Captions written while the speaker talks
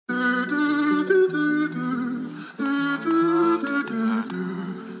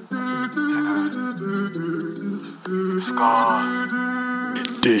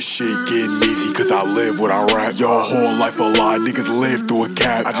This shit getting easy cause I live what I rap. Your whole life a lie, niggas live through a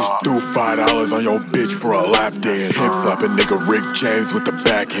cap. I just threw $5 on your bitch for a lap dance. Hip slapping nigga Rick James with the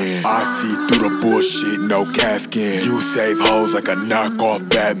backhand. I see through the bullshit, no casket. You save hoes like a knockoff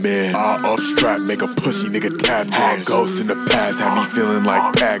Batman. I upstrap, make a pussy nigga tap dance. Ghosts in the past had me feeling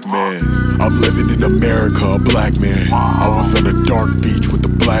like Pac-Man. I'm living in America, a black man. I was on a dark beach with the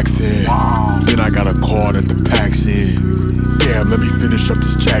black sand. Then I got a call that the pack's in. Damn, let me finish up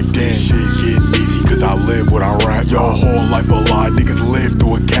this Jack Dan. Shit getting easy cause I live what I rap. Your whole life a lie, niggas live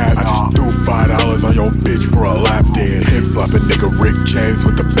through a cap. I just threw $5 on your bitch for a lap dance. Hip slapping nigga Rick James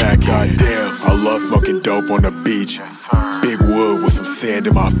with the back. Goddamn, I love smoking dope on the beach. Big wood with some sand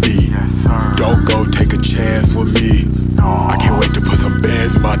in my feet. Don't go take a chance with me. I can't wait to put some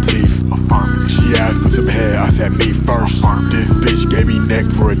bands in my teeth. She asked for some head, I said me first. This bitch gave me neck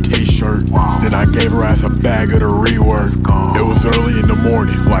for a t-shirt. Then I gave her ass a bag of the rework. It was early in the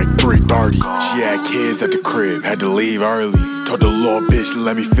morning, like 3:30. She had kids at the crib, had to leave early. Told the little bitch to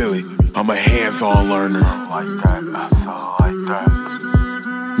let me feel it. I'm a hands-on learner.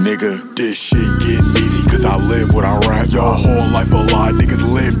 Nigga, this shit getting easy cause I live what I rap. Your whole life a lie, niggas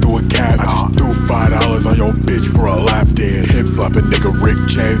live through a cap. I just threw $5 on your bitch for a lap dance. Hip slapping nigga Rick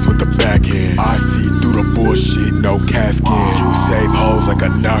James with the backhand. I see through the bullshit, no casket. You save hoes like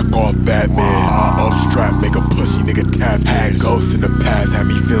a knockoff Batman. I upstrap, make a pussy nigga tap dance. Ghosts in the past had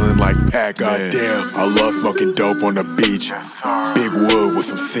me feeling like Pac-Man. Goddamn, I love smoking dope on the beach. Big wood with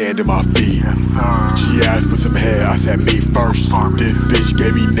some sand in my feet. She asked for some head, I said me first. This bitch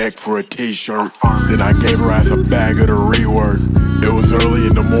gave me neck for a t-shirt. Then I gave her ass a bag of the rework. It was early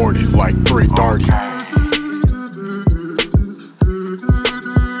in the morning, like 3:30.